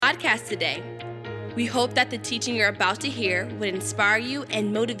podcast today. We hope that the teaching you're about to hear would inspire you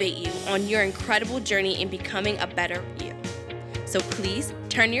and motivate you on your incredible journey in becoming a better you. So please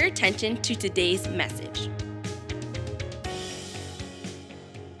turn your attention to today's message.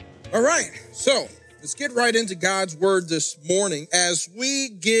 All right, so let's get right into God's word this morning. As we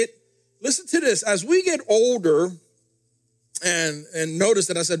get older, and notice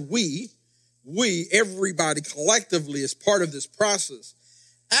that I said we, everybody collectively is part of this process.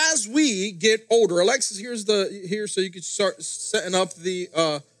 As we get older, Alexis, here so you can start setting up the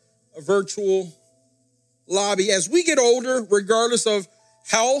virtual lobby. As we get older, regardless of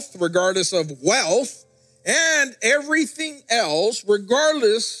health, regardless of wealth, and everything else,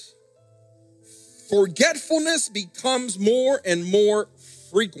 forgetfulness becomes more and more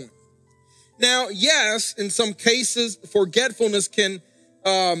frequent. Now, yes, in some cases, forgetfulness can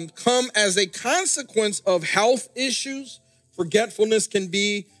come as a consequence of health issues. Forgetfulness can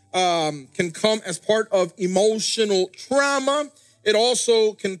come as part of emotional trauma. It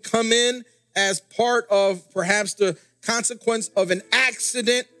also can come in as part of perhaps the consequence of an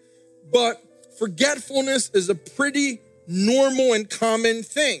accident. But forgetfulness is a pretty normal and common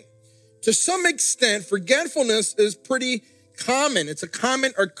thing. To some extent, forgetfulness is pretty common. It's a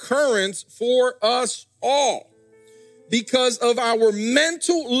common occurrence for us all. Because of our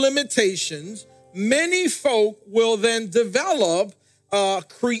mental limitations, many folk will then develop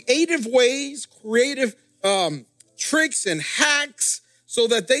creative ways, tricks and hacks so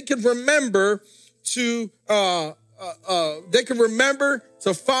that they can remember to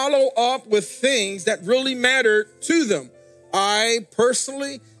follow up with things that really matter to them. I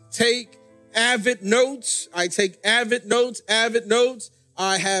personally take avid notes. I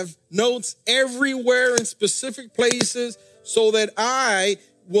have notes everywhere in specific places so that I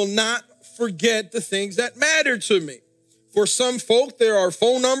will not forget the things that matter to me. For some folk, there are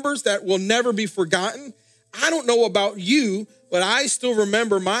phone numbers that will never be forgotten. I don't know about you, but I still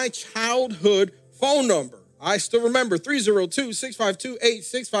remember my childhood phone number. I still remember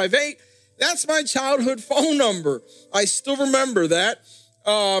 302-652-8658. That's my childhood phone number. I still remember that.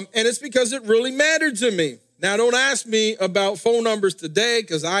 And it's because it really mattered to me. Now, don't ask me about phone numbers today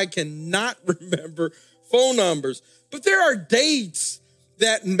because I cannot remember phone numbers. But there are dates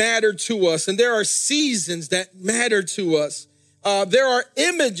that matter to us, and there are seasons that matter to us. There are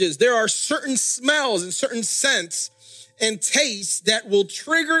images, there are certain smells and certain scents and tastes that will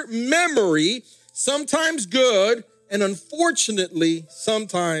trigger memory, sometimes good, and unfortunately,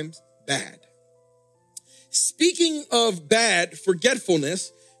 sometimes bad. Speaking of bad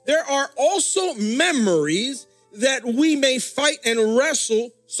forgetfulness, there are also memories that we may fight and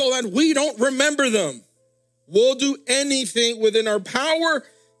wrestle so that we don't remember them. We'll do anything within our power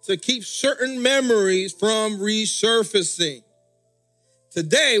to keep certain memories from resurfacing.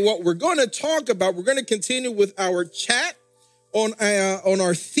 Today, what we're going to talk about, we're going to continue with our chat on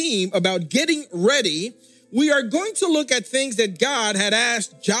our theme about getting ready. We are going to look at things that God had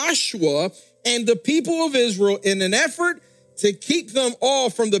asked Joshua and the people of Israel in an effort to keep them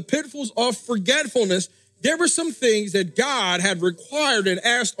off from the pitfalls of forgetfulness. There were some things that God had required and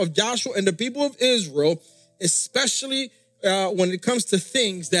asked of Joshua and the people of Israel, especially when it comes to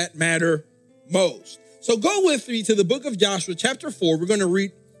things that matter most. So go with me to the book of Joshua, chapter 4. We're going to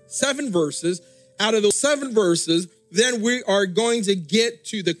read 7 verses. Out of those 7 verses, then we are going to get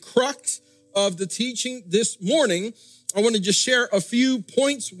to the crux of the teaching this morning. I want to just share a few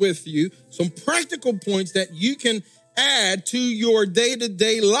points with you, some practical points that you can add to your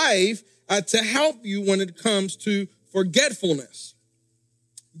day-to-day life to help you when it comes to forgetfulness.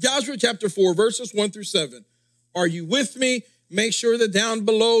 Joshua chapter 4, verses 1 through 7. Are you with me? Make sure that down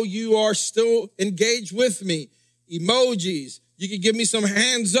below you are still engaged with me. Emojis. You can give me some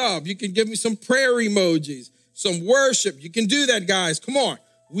hands up. You can give me some prayer emojis, some worship. You can do that, guys. Come on.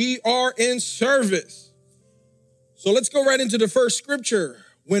 We are in service. So let's go right into the first scripture.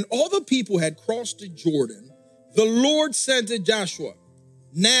 When all the people had crossed the Jordan, the Lord said to Joshua,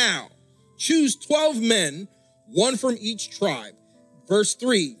 now choose 12 men, one from each tribe. Verse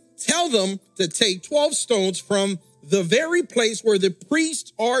 3, tell them to take 12 stones from the very place where the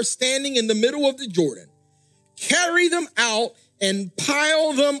priests are standing in the middle of the Jordan. Carry them out and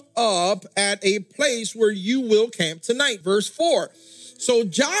pile them up at a place where you will camp tonight. Verse 4, so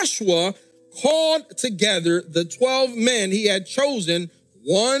Joshua called together the 12 men he had chosen,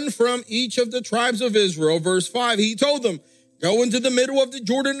 one from each of the tribes of Israel. Verse 5, he told them, go into the middle of the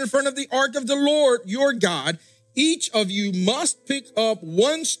Jordan in front of the ark of the Lord your God. Each of you must pick up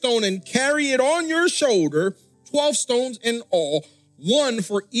one stone and carry it on your shoulder, 12 stones in all, one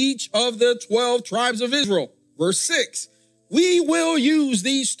for each of the 12 tribes of Israel. Verse 6, we will use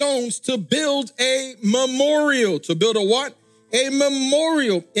these stones to build a memorial. To build a what? A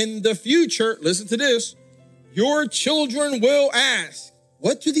memorial. In the future, listen to this, your children will ask,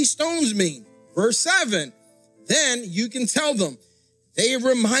 what do these stones mean? Verse 7, then you can tell them, they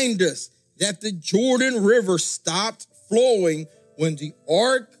remind us that the Jordan River stopped flowing when the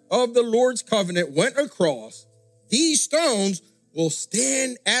Ark of the Lord's covenant went across. These stones will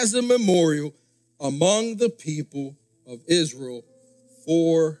stand as a memorial among the people of Israel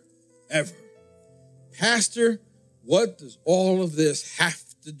forever. Pastor, what does all of this have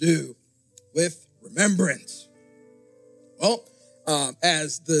to do with remembrance? Well,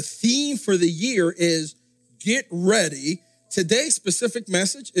 as the theme for the year is get ready, today's specific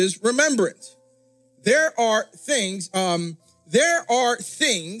message is remembrance. There are things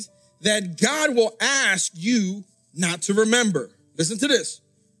that God will ask you not to remember. Listen to this.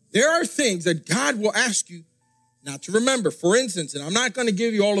 There are things that God will ask you not to remember. For instance, and I'm not going to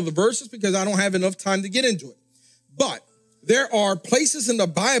give you all of the verses because I don't have enough time to get into it, but there are places in the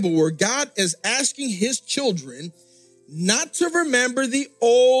Bible where God is asking his children not to remember the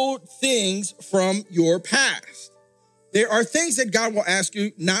old things from your past. There are things that God will ask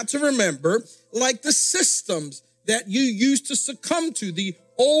you not to remember, like the systems that you used to succumb to, the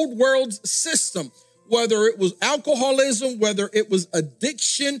old world's system, whether it was alcoholism, whether it was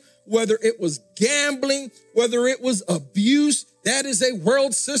addiction, whether it was gambling, whether it was abuse. That is a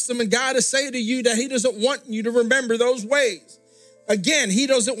world system, and God is saying to you that he doesn't want you to remember those ways. Again, he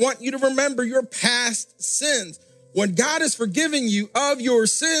doesn't want you to remember your past sins. When God has forgiven you of your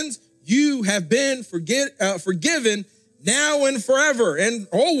sins, you have been forgiven now and forever and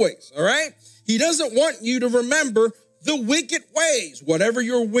always, all right? He doesn't want you to remember the wicked ways. Whatever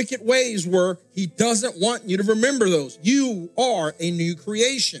your wicked ways were, he doesn't want you to remember those. You are a new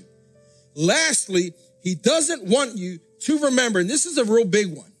creation. Lastly, he doesn't want you to remember, and this is a real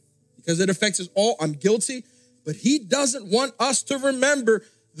big one because it affects us all. I'm guilty, but he doesn't want us to remember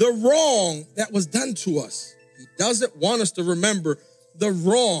the wrong that was done to us. He doesn't want us to remember the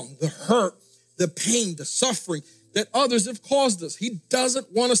wrong, the hurt, the pain, the suffering that others have caused us. He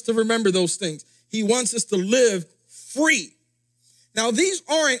doesn't want us to remember those things. He wants us to live free. Now, these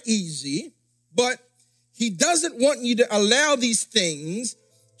aren't easy, but he doesn't want you to allow these things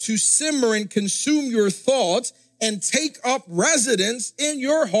to simmer and consume your thoughts and take up residence in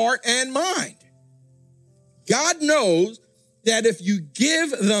your heart and mind. God knows that if you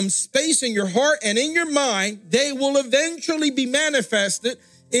give them space in your heart and in your mind, they will eventually be manifested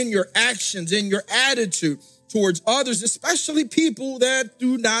in your actions, in your attitude towards others, especially people that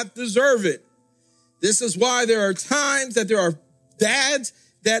do not deserve it. This is why there are times that there are dads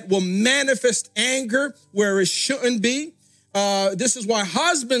that will manifest anger where it shouldn't be. This is why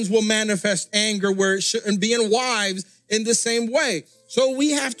husbands will manifest anger where it shouldn't be, and wives in the same way. So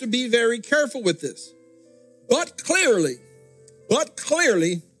we have to be very careful with this. But clearly,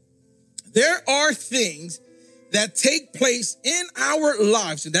 there are things that take place in our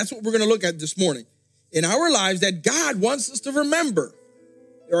lives, and that's what we're going to look at this morning, in our lives that God wants us to remember.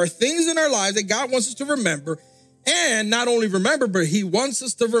 There are things in our lives that God wants us to remember, and not only remember, but he wants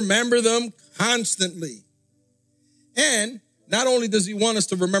us to remember them constantly. And not only does he want us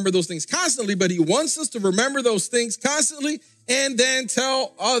to remember those things constantly, but he wants us to remember those things constantly and then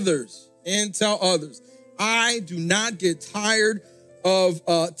tell others. I do not get tired of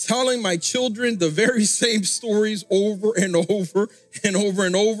telling my children the very same stories over and over and over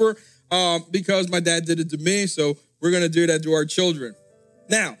and over because my dad did it to me, so we're going to do that to our children.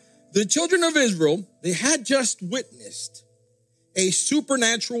 Now, the children of Israel, they had just witnessed a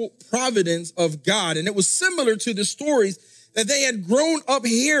supernatural providence of God, and it was similar to the stories that they had grown up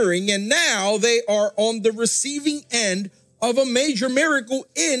hearing, and now they are on the receiving end of a major miracle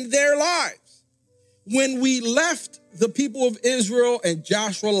in their lives. When we left the people of Israel and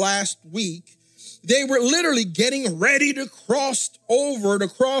Joshua last week, they were literally getting ready to cross over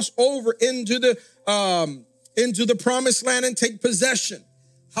into the promised land and take possession.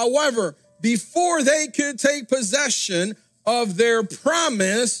 However, before they could take possession of their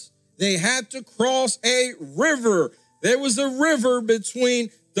promise, they had to cross a river. There was a river between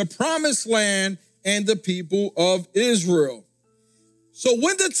the promised land and the people of Israel. So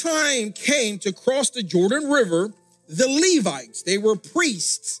when the time came to cross the Jordan River, the Levites, they were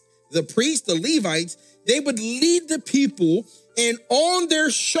priests. The Levites, they would lead the people, and on their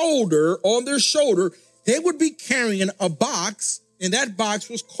shoulder, they would be carrying a box, and that box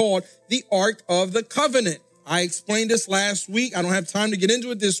was called the Ark of the Covenant. I explained this last week. I don't have time to get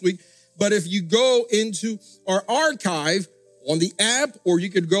into it this week, but if you go into our archive on the app, or you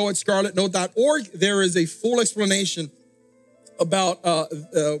could go at scarletnote.org, there is a full explanation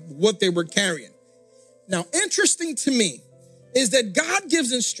what they were carrying. Now, interesting to me is that God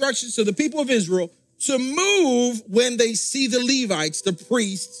gives instructions to the people of Israel to move when they see the Levites, the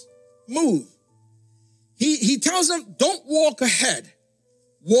priests, move. He tells them, don't walk ahead,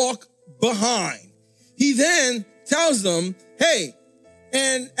 walk behind. He then tells them, hey,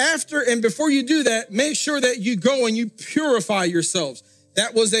 and before you do that, make sure that you go and you purify yourselves.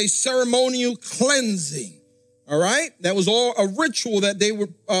 That was a ceremonial cleansing. All right. That was all a ritual that they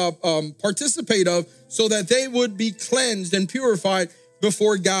would participate of so that they would be cleansed and purified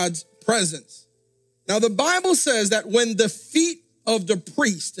before God's presence. Now, the Bible says that when the feet of the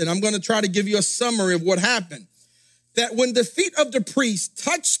priest, and I'm going to try to give you a summary of what happened, that when the feet of the priest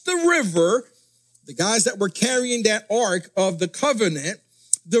touched the river, the guys that were carrying that ark of the covenant,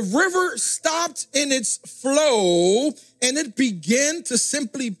 the river stopped in its flow and it began to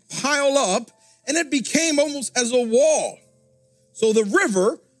simply pile up and it became almost as a wall. So the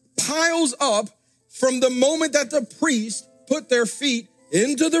river piles up from the moment that the priest put their feet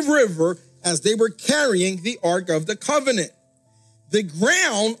into the river as they were carrying the Ark of the Covenant. The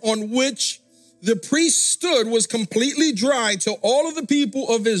ground on which the priest stood was completely dry till all of the people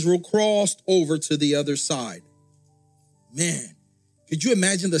of Israel crossed over to the other side. Man, could you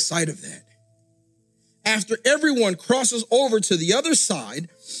imagine the sight of that? After everyone crosses over to the other side,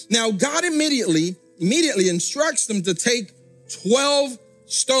 now God immediately instructs them to take 12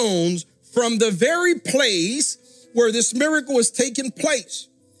 stones from the very place where this miracle was taking place.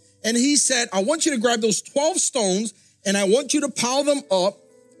 And he said, I want you to grab those 12 stones and I want you to pile them up.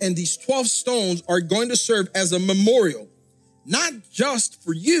 And these 12 stones are going to serve as a memorial, not just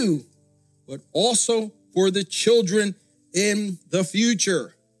for you, but also for the children in the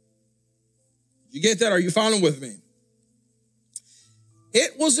future. You get that? Are you following with me?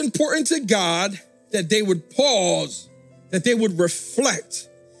 It was important to God that they would pause, that they would reflect,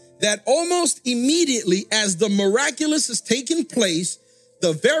 that almost immediately as the miraculous is taking place,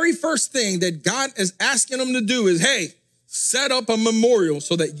 the very first thing that God is asking them to do is, hey, set up a memorial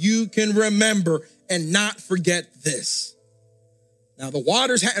so that you can remember and not forget this. Now, the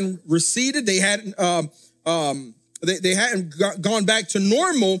waters hadn't receded. They hadn't they hadn't gone back to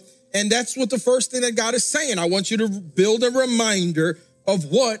normal. And that's what the first thing that God is saying. I want you to build a reminder of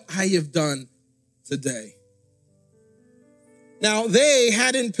what I have done today. Now, they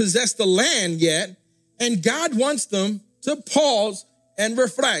hadn't possessed the land yet, and God wants them to pause and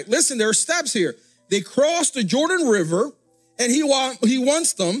reflect. Listen, there are steps here. They crossed the Jordan River, and he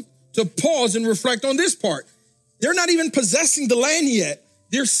wants them to pause and reflect on this part. They're not even possessing the land yet.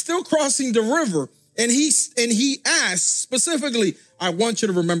 They're still crossing the river. And he asks specifically, I want you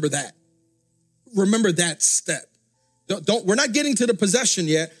to remember that. Remember that step. We're not getting to the possession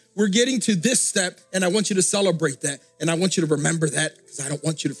yet. We're getting to this step, and I want you to celebrate that. And I want you to remember that because I don't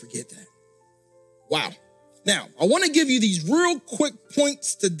want you to forget that. Wow. Now, I want to give you these real quick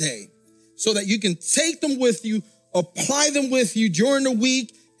points today so that you can take them with you, apply them with you during the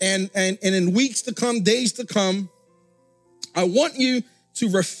week and in weeks to come, days to come. I want you to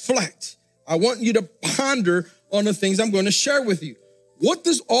reflect. I want you to ponder on the things I'm going to share with you. What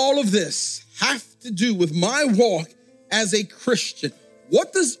does all of this have to do with my walk as a Christian?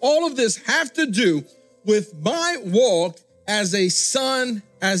 What does all of this have to do with my walk as a son,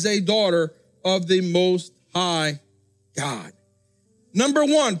 as a daughter of the Most High God?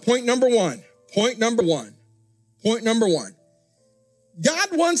 Point number one. God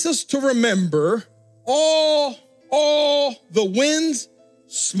wants us to remember all the wins,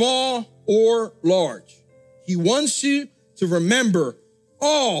 small or large. He wants you to remember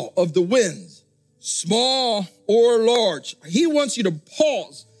all of the wins, small or large. He wants you to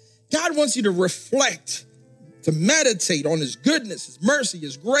pause. God wants you to reflect, to meditate on his goodness, his mercy,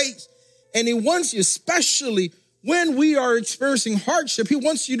 his grace. And he wants you, especially when we are experiencing hardship, he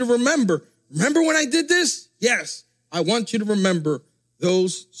wants you to remember when I did this? Yes, I want you to remember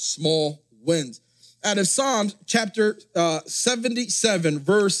those small wins. Out of Psalms chapter 77,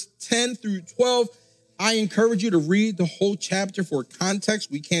 verse 10 through 12, I encourage you to read the whole chapter for context.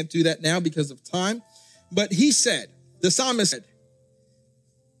 We can't do that now because of time. But he said, the psalmist said,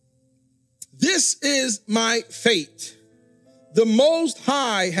 this is my fate. The Most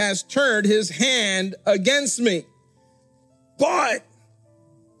High has turned his hand against me. But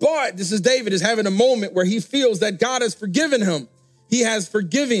this is David is having a moment where he feels that God has forgiven him. He has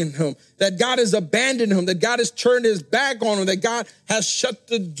forgiven him, that God has abandoned him, that God has turned his back on him, that God has shut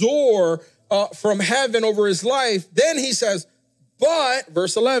the door from heaven over his life. Then he says, but,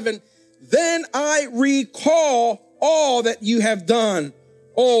 verse 11, then I recall all that you have done,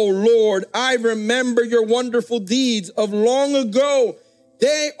 Oh Lord, I remember your wonderful deeds of long ago.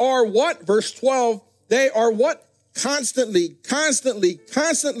 They are what? Verse 12. They are what? Constantly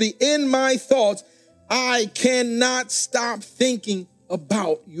in my thoughts. I cannot stop thinking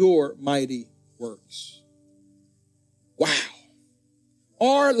about your mighty works. Wow.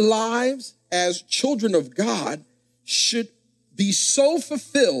 Our lives as children of God should be so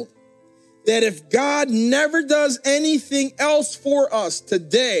fulfilled that if God never does anything else for us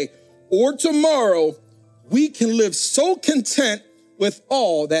today or tomorrow, we can live so content with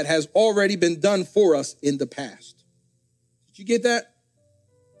all that has already been done for us in the past. Did you get that?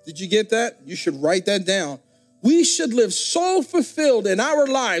 Did you get that? You should write that down. We should live so fulfilled in our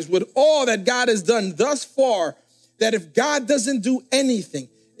lives with all that God has done thus far that if God doesn't do anything,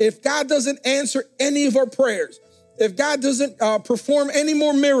 if God doesn't answer any of our prayers, if God doesn't perform any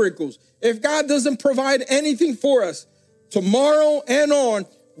more miracles, if God doesn't provide anything for us, tomorrow and on,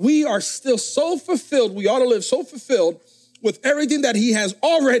 we are still so fulfilled. We ought to live so fulfilled with everything that he has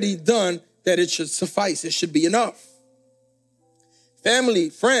already done that it should suffice. It should be enough. Family,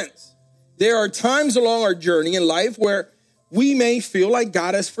 friends, there are times along our journey in life where we may feel like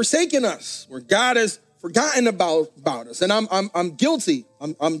God has forsaken us, where God has forgotten about us. And I'm guilty.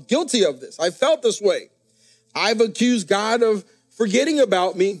 I'm guilty of this. I felt this way. I've accused God of forgetting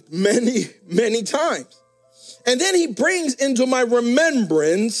about me many times. And then he brings into my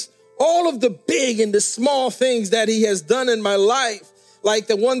remembrance all of the big and the small things that he has done in my life. Like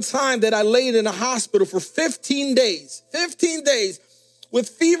the one time that I laid in a hospital for 15 days with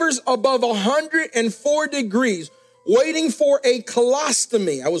fevers above 104 degrees, waiting for a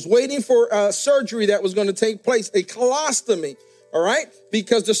colostomy. I was waiting for a surgery that was going to take place, a colostomy, all right?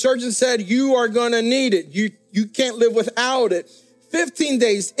 Because the surgeon said, you are going to need it. You can't live without it. 15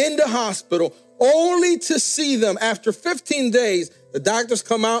 days in the hospital, only to see them after 15 days, the doctors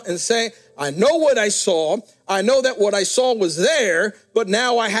come out and say, I know what I saw. I know that what I saw was there, but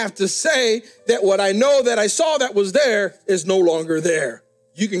now I have to say that what I know that I saw that was there is no longer there.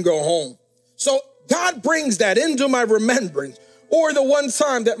 You can go home. So God brings that into my remembrance. Or the one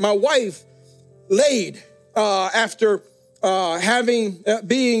time that my wife laid after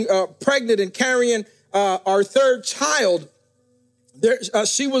being pregnant and carrying our third child.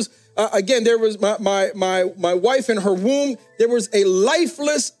 She was again. There was my wife in her womb. There was a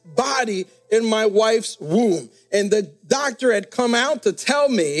lifeless body in my wife's womb, and the doctor had come out to tell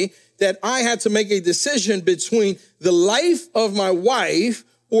me that I had to make a decision between the life of my wife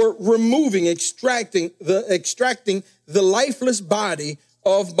or extracting the lifeless body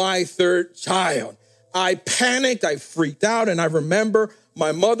of my third child. I panicked, I freaked out, and I remember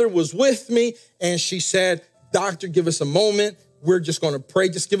my mother was with me, and she said, doctor, give us a moment. We're just going to pray.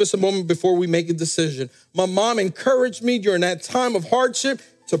 Just give us a moment before we make a decision. My mom encouraged me during that time of hardship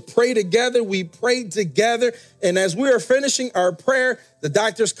to pray together. We prayed together, and as we were finishing our prayer, the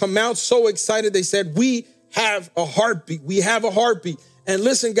doctors come out so excited. They said, we have a heartbeat. We have a heartbeat. And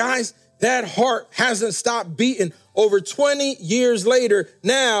listen, guys, that heart hasn't stopped beating. Over 20 years later,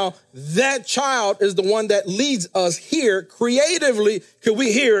 now that child is the one that leads us here creatively. Could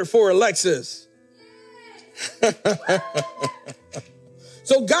we hear it for Alexis?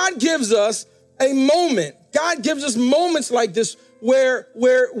 So God gives us a moment. God gives us moments like this where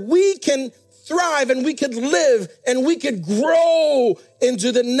we can thrive and we could live and we could grow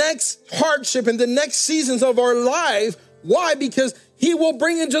into the next hardship and the next seasons of our life. Why? Because he will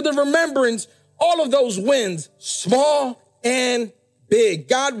bring into the remembrance all of those wins, small and big.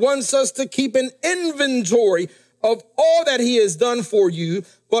 God wants us to keep an inventory of all that he has done for you.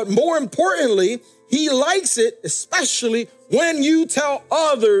 But more importantly, he likes it, especially when you tell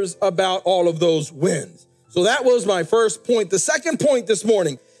others about all of those wins. So that was my first point. The second point this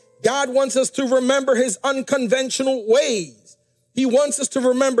morning, God wants us to remember his unconventional ways. He wants us to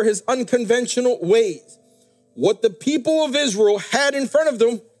remember his unconventional ways. What the people of Israel had in front of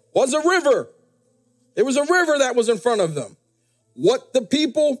them was a river. There was a river that was in front of them. What the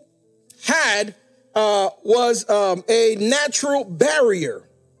people had was a natural barrier.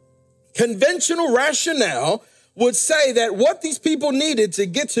 Conventional rationale would say that what these people needed to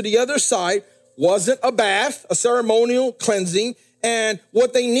get to the other side wasn't a bath, a ceremonial cleansing, and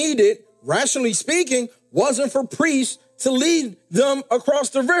what they needed, rationally speaking, wasn't for priests to lead them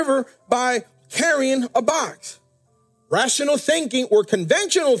across the river by carrying a box. Rational thinking or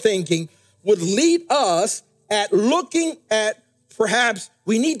conventional thinking would lead us at looking at perhaps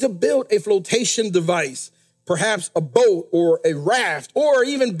we need to build a flotation device, perhaps a boat or a raft, or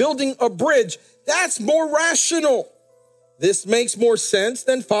even building a bridge. That's more rational. This makes more sense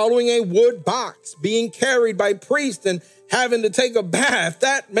than following a wood box being carried by priests and having to take a bath.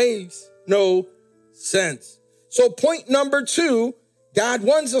 That makes no sense. So point number 2, God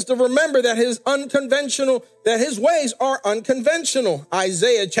wants us to remember that his ways are unconventional.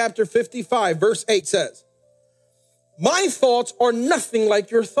 Isaiah chapter 55, verse 8 says, my thoughts are nothing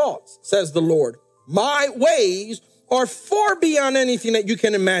like your thoughts, says the Lord. My ways are far beyond anything that you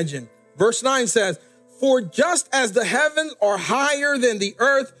can imagine. Verse 9 says, for just as the heavens are higher than the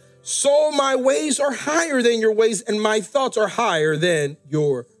earth, so my ways are higher than your ways, and my thoughts are higher than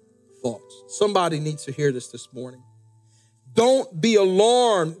your thoughts. Somebody needs to hear this morning. Don't be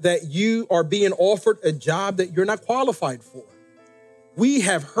alarmed that you are being offered a job that you're not qualified for. We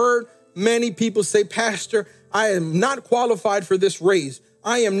have heard many people say, Pastor, I am not qualified for this raise.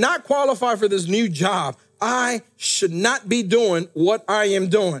 I am not qualified for this new job. I should not be doing what I am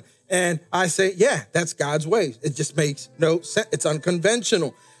doing. And I say, yeah, that's God's ways. It just makes no sense. It's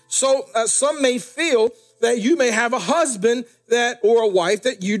unconventional. So some may feel that you may have a husband or a wife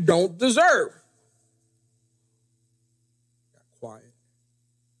that you don't deserve. Got quiet.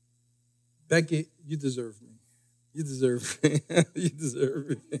 Becky, you deserve me. You deserve me. You deserve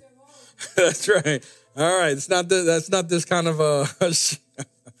me. That's right. All right. That's not this kind of a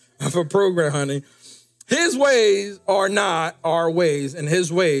program, honey. His ways are not our ways, and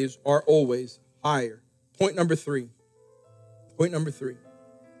his ways are always higher. Point number 3.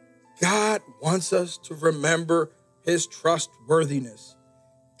 God wants us to remember his trustworthiness.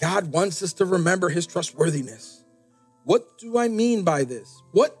 God wants us to remember his trustworthiness. What do I mean by this?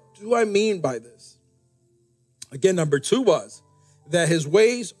 Again, number 2 was that his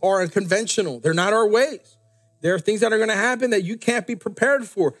ways are unconventional. They're not our ways. There are things that are going to happen that you can't be prepared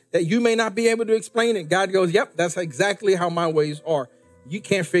for, that you may not be able to explain it. God goes, yep, that's exactly how my ways are. You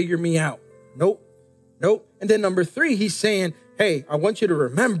can't figure me out. Nope. And then number 3, he's saying, hey, I want you to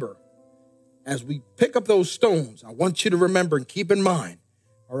remember, as we pick up those stones, I want you to remember and keep in mind,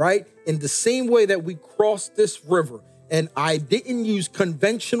 all right, in the same way that we crossed this river, and I didn't use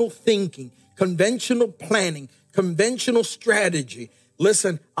conventional thinking, conventional planning, conventional strategy.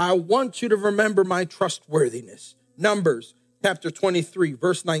 Listen, I want you to remember my trustworthiness. Numbers chapter 23,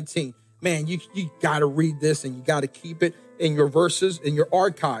 verse 19. Man, you got to read this, and you got to keep it in your verses, in your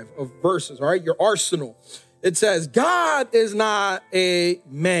archive of verses, all right, your arsenal. It says, God is not a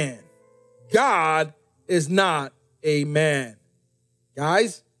man. God is not a man.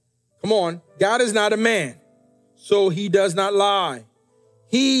 Guys, come on. God is not a man, so he does not lie.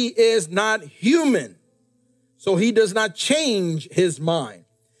 He is not human, so he does not change his mind.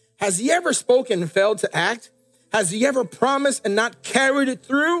 Has he ever spoken and failed to act? Has he ever promised and not carried it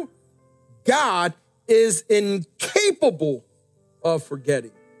through? God is incapable of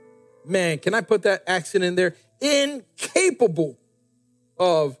forgetting. Man, can I put that accent in there? Incapable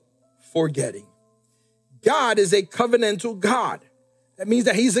of forgetting. God is a covenantal God. That means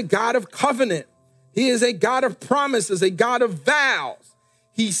that he's a God of covenant. He is a God of promises, a God of vows.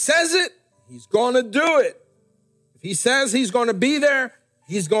 He says it, he's going to do it. If he says he's going to be there,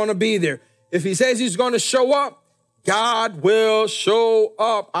 he's going to be there. If he says he's going to show up, God will show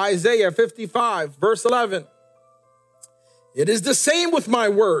up. Isaiah 55, verse 11. It is the same with my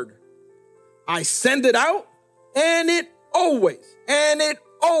word. I send it out, and it always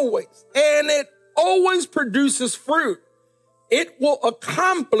produces fruit. It will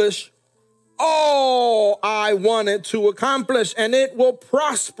accomplish all I want it to accomplish, and it will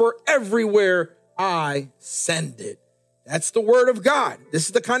prosper everywhere I send it. That's the word of God. This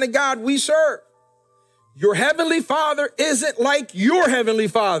is the kind of God we serve. Your heavenly Father isn't like your heavenly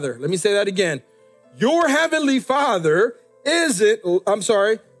Father. Let me say that again. Your heavenly Father isn't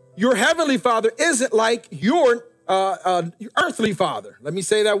like your earthly father. Let me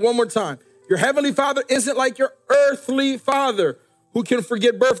say that one more time. Your heavenly Father isn't like your earthly father who can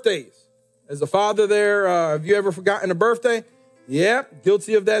forget birthdays. As a father there, have you ever forgotten a birthday? Yeah,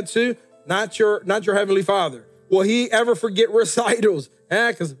 guilty of that too. Not your heavenly Father. Will he ever forget recitals?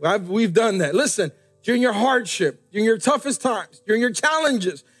 Because we've done that. Listen, during your hardship, during your toughest times, during your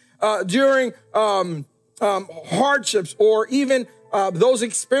challenges, during hardships, or even those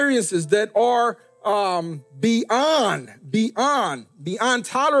experiences that are beyond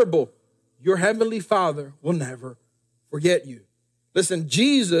tolerable, your heavenly Father will never forget you. Listen,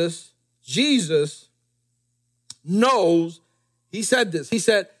 Jesus knows, he said this, he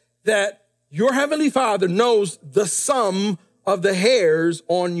said that your heavenly Father knows the sum of the hairs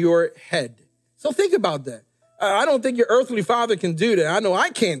on your head. So think about that. I don't think your earthly father can do that. I know I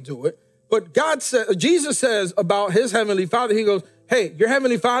can't do it, but Jesus says about his heavenly Father, he goes, hey, your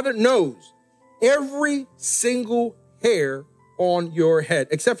heavenly Father knows every single hair on your head,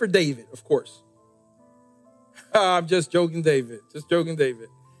 except for David, of course. I'm just joking, David. Just joking, David.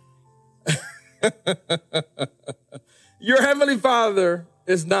 Your Heavenly Father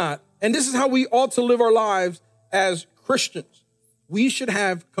is not. And this is how we ought to live our lives as Christians. We should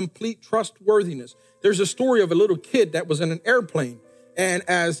have complete trustworthiness. There's a story of a little kid that was in an airplane. And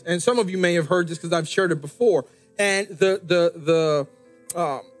some of you may have heard this because I've shared it before. And the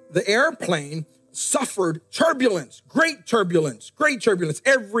airplane suffered turbulence, great turbulence.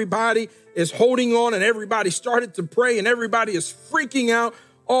 Everybody is holding on and everybody started to pray and everybody is freaking out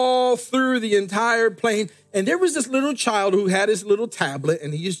all through the entire plane. And there was this little child who had his little tablet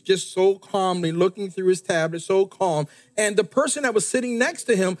and he's just so calmly looking through his tablet, so calm. And the person that was sitting next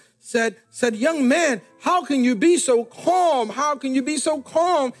to him said, young man, how can you be so calm? How can you be so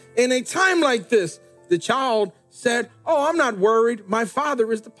calm in a time like this? The child said, oh, I'm not worried. My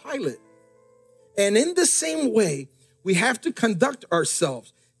father is the pilot. And in the same way, we have to conduct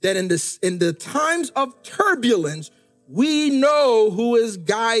ourselves that in the times of turbulence, we know who is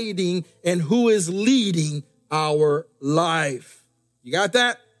guiding and who is leading our life. You got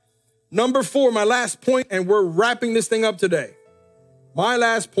that? Number 4, my last point, and we're wrapping this thing up today. My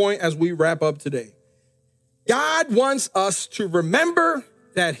last point as we wrap up today. God wants us to remember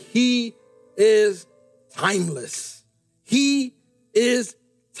that he is timeless. He is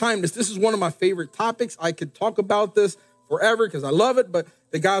timeless. This is one of my favorite topics. I could talk about this forever because I love it, but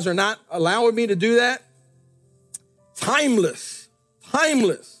the guys are not allowing me to do that. Timeless.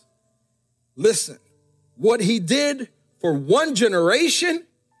 Listen, what he did for one generation,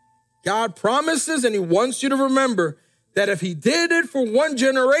 God promises, and he wants you to remember that if he did it for one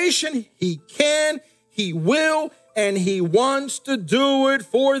generation, he can, he will, and he wants to do it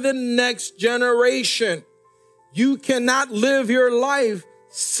for the next generation. You cannot live your life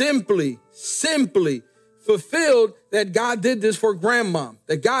simply fulfilled that God did this for grandma,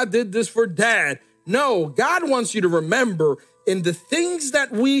 that God did this for dad. No, God wants you to remember in the things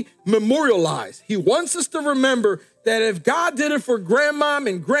that we memorialize. He wants us to remember that if God did it for grandmom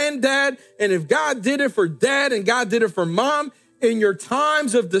and granddad, and if God did it for dad and God did it for mom, in your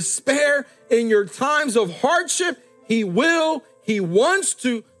times of despair, in your times of hardship, he wants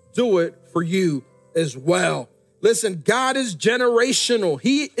to do it for you as well. Listen, God is generational.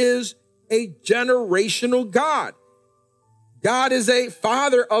 He is a generational God. God is a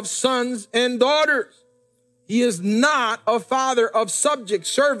father of sons and daughters. He is not a father of subjects,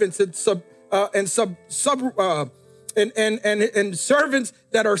 servants, and servants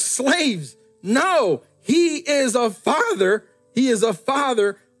that are slaves. No, he is a father. He is a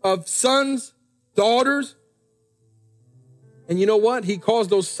father of sons, daughters. And you know what? He calls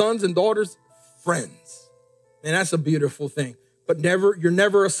those sons and daughters friends. And that's a beautiful thing. But you're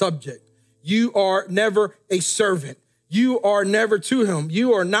never a subject. You are never a servant. You are never to him.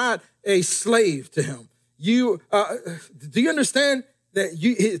 You are not a slave to him. Do you understand that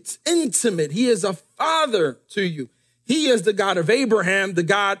it's intimate? He is a father to you. He is the God of Abraham, the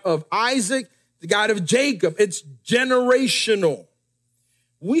God of Isaac, the God of Jacob. It's generational.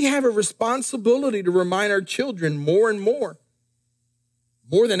 We have a responsibility to remind our children more and more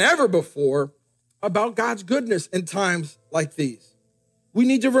than ever before, about God's goodness in times like these. We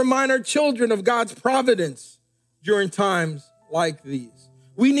need to remind our children of God's providence during times like these.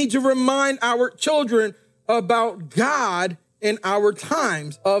 We need to remind our children about God in our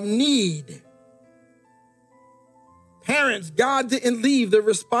times of need. Parents, God didn't leave the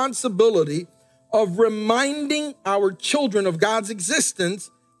responsibility of reminding our children of God's existence,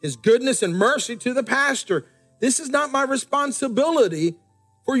 his goodness and mercy to the pastor. This is not my responsibility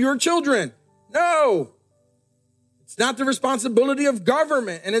for your children. No, it's not the responsibility of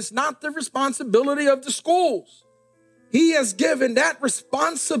government, and it's not the responsibility of the schools. He has given that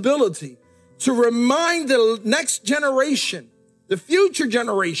responsibility to remind the next generation, the future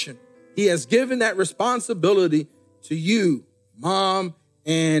generation. He has given that responsibility to you, mom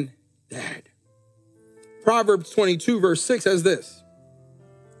and dad. Proverbs 22 verse 6 says this: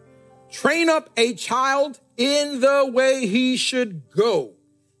 train up a child in the way he should go,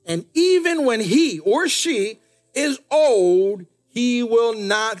 and even when he or she is old, he will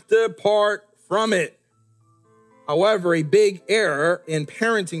not depart from it. However, a big error in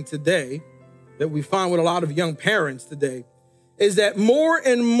parenting today that we find with a lot of young parents today is that more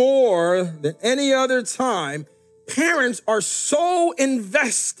and more than any other time, parents are so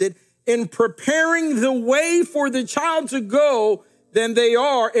invested in preparing the way for the child to go than they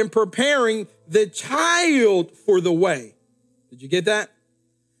are in preparing the child for the way. Did you get that?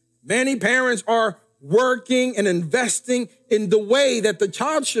 Many parents are working and investing in the way that the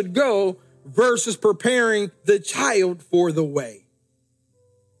child should go versus preparing the child for the way.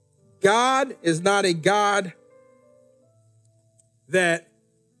 God is not a God that,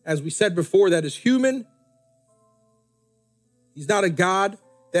 as we said before, that is human. He's not a God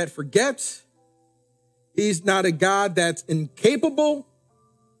that forgets. He's not a God that's incapable.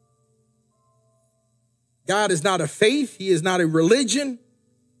 God is not a faith. He is not a religion.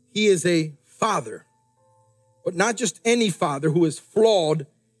 He is a father. But not just any father who is flawed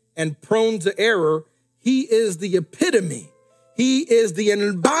and prone to error. He is the epitome. He is the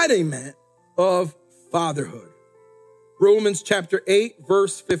embodiment of fatherhood. Romans chapter 8,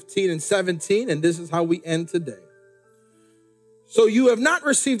 verse 15 and 17, and this is how we end today. So you have not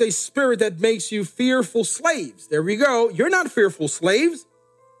received a spirit that makes you fearful slaves. There we go. You're not fearful slaves.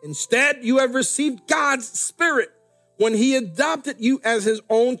 Instead, you have received God's spirit when he adopted you as his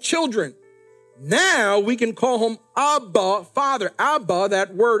own children. Now we can call him Abba, Father. Abba,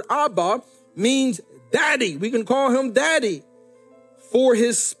 that word Abba, means daddy. We can call him daddy. For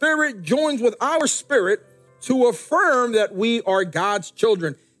his spirit joins with our spirit to affirm that we are God's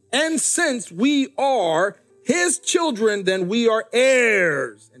children. And since we are his children, then we are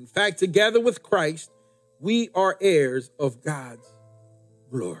heirs. In fact, together with Christ, we are heirs of God's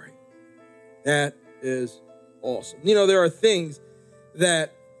glory. That is awesome. You know, there are things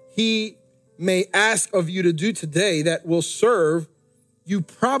that he may ask of you to do today that will serve you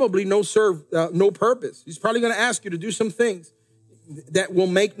probably no purpose. He's probably going to ask you to do some things that will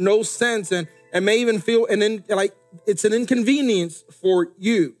make no sense and may even feel like it's an inconvenience for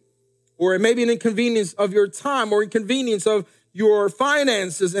you. Or it may be an inconvenience of your time or inconvenience of your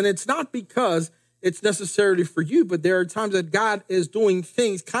finances. And it's not because it's necessarily for you, but there are times that God is doing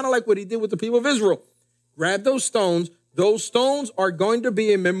things kind of like what he did with the people of Israel. Grab those stones. Those stones are going to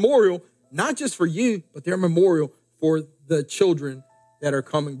be a memorial, not just for you, but they're a memorial for the children that are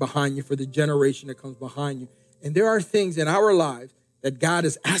coming behind you, for the generation that comes behind you. And there are things in our lives that God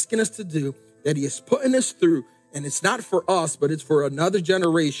is asking us to do, that he is putting us through. And it's not for us, but it's for another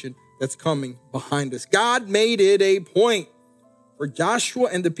generation that's coming behind us. God made it a point for Joshua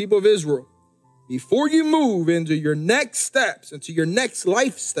and the people of Israel, before you move into your next steps, into your next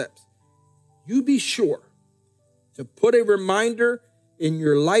life steps, you be sure to put a reminder in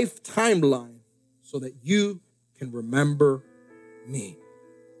your life timeline so that you can remember me.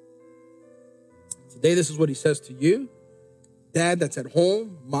 Today, this is what he says to you. Dad that's at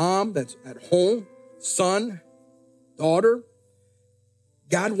home, mom that's at home, son, daughter.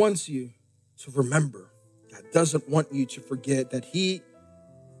 God wants you to remember. God doesn't want you to forget that he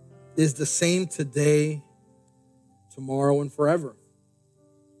is the same today, tomorrow, and forever.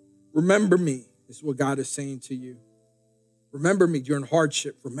 Remember me is what God is saying to you. Remember me during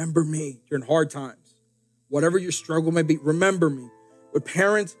hardship. Remember me during hard times. Whatever your struggle may be, remember me. But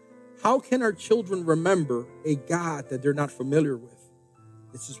parents, how can our children remember a God that they're not familiar with?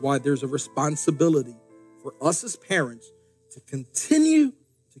 This is why there's a responsibility for us as parents to continue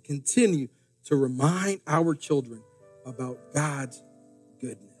to remind our children about God's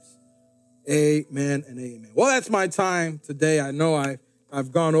goodness. Amen and amen. Well, that's my time today. I know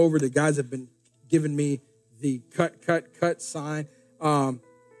I've gone over. The guys have been giving me the cut sign. And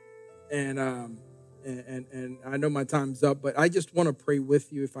I know my time's up, but I just want to pray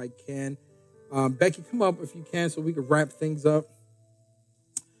with you if I can. Becky, come up if you can so we can wrap things up.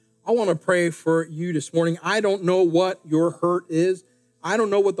 I want to pray for you this morning. I don't know what your hurt is. I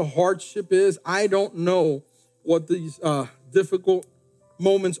don't know what the hardship is. I don't know what these difficult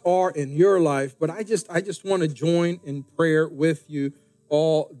moments are in your life, but I just want to join in prayer with you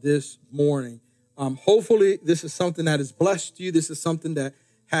all this morning. Hopefully this is something that has blessed you. This is something that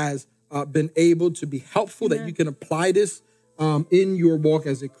has been able to be helpful, Amen. That you can apply this in your walk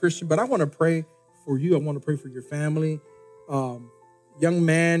as a Christian. But I want to pray for you. I want to pray for your family. Young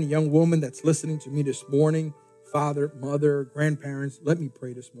man, young woman that's listening to me this morning, father, mother, grandparents, let me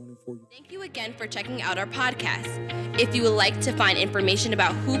pray this morning for you. Thank you again for checking out our podcast. If you would like to find information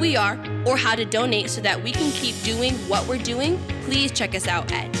about who we are or how to donate so that we can keep doing what we're doing, please check us out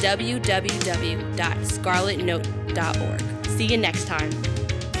at www.scarletnote.org. See you next time.